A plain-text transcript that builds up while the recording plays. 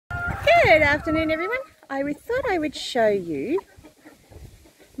Good afternoon, everyone. I thought I would show you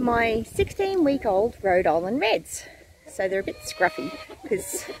my 16-week-old Rhode Island Reds. So they're a bit scruffy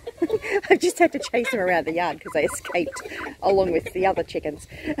because I've just had to chase them around the yard because they escaped along with the other chickens.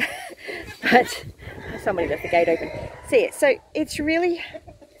 But somebody left the gate open. So it's really,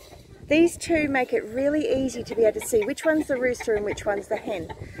 these two make it really easy to be able to see which one's the rooster and which one's the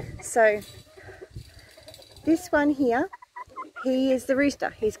hen. So this one here, he is the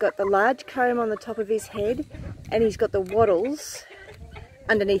rooster. He's got the large comb on the top of his head and he's got the waddles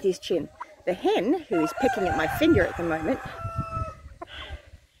underneath his chin. The hen, who is pecking at my finger at the moment,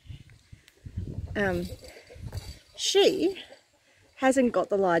 she hasn't got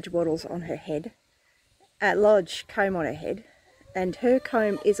the large waddles on her head, large comb on her head, and her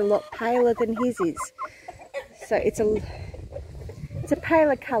comb is a lot paler than his is. So it's a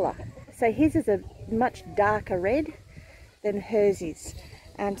paler colour. So his is a much darker red than hers is.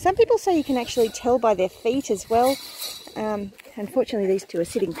 Some people say you can actually tell by their feet as well. Unfortunately, these two are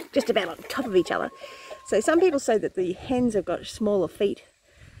sitting just about on top of each other. So some people say that the hens have got smaller feet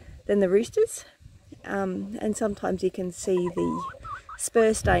than the roosters. And sometimes you can see the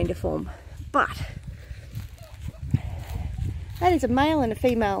spur starting to form. But that is a male and a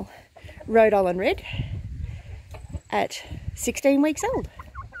female Rhode Island Red at 16 weeks old.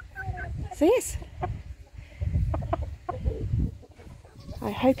 So yes, I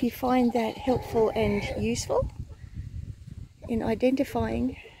hope you find that helpful and useful in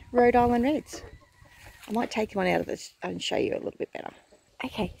identifying Rhode Island Reds. I might take one out of this and show you a little bit better.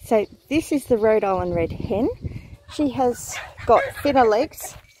 Okay, so this is the Rhode Island Red hen. She has got thinner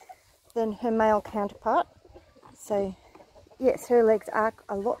legs than her male counterpart. So yes, her legs are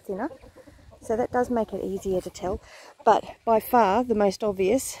a lot thinner. So that does make it easier to tell. But by far the most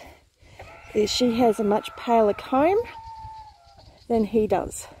obvious is she has a much paler comb than he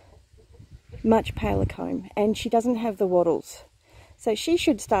does. Much paler comb, and she doesn't have the waddles. So she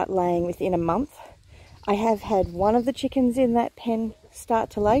should start laying within a month. I have had one of the chickens in that pen start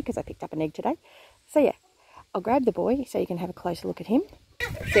to lay because I picked up an egg today. So yeah, I'll grab the boy so you can have a closer look at him.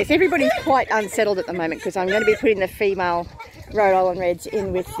 So yes, everybody's quite unsettled at the moment because I'm going to be putting the female Rhode Island Reds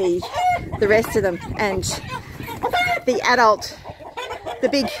in with the rest of them, and the adult, the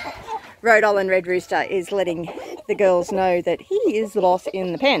big Rhode Island Red Rooster is letting the girls know that he is the boss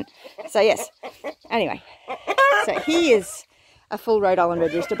in the pen. So yes, anyway, so he is a full Rhode Island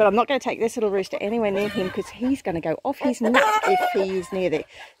Red Rooster, but I'm not going to take this little rooster anywhere near him because he's going to go off his nut if he is near there.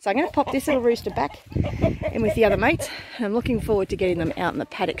 So I'm going to pop this little rooster back in with the other mates. I'm looking forward to getting them out in the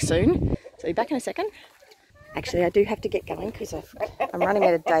paddock soon. So I'll be back in a second. Actually, I do have to get going because I'm running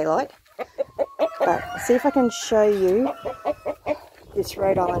out of daylight. But see if I can show you this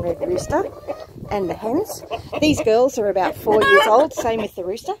Rhode Island Red Rooster and the hens. These girls are about 4 years old, same with the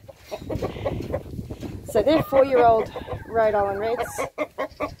rooster. So they're 4-year-old Rhode Island Reds.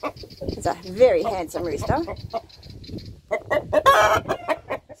 It's a very handsome rooster.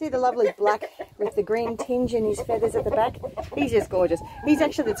 See the lovely black with the green tinge in his feathers at the back? He's just gorgeous. He's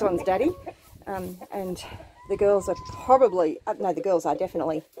actually this one's daddy. And the girls are probably, no, the girls are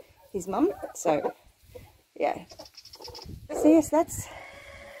definitely his mum. So yeah. So yes, that's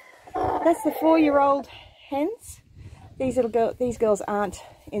the 4-year-old hens. These girls aren't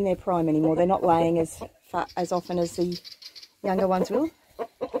in their prime anymore. They're not laying as often as the younger ones will.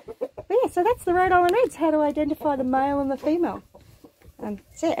 But yeah, so that's the Rhode Island Reds, how to identify the male and the female.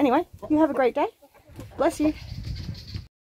 So yeah, anyway, you have a great day. Bless you.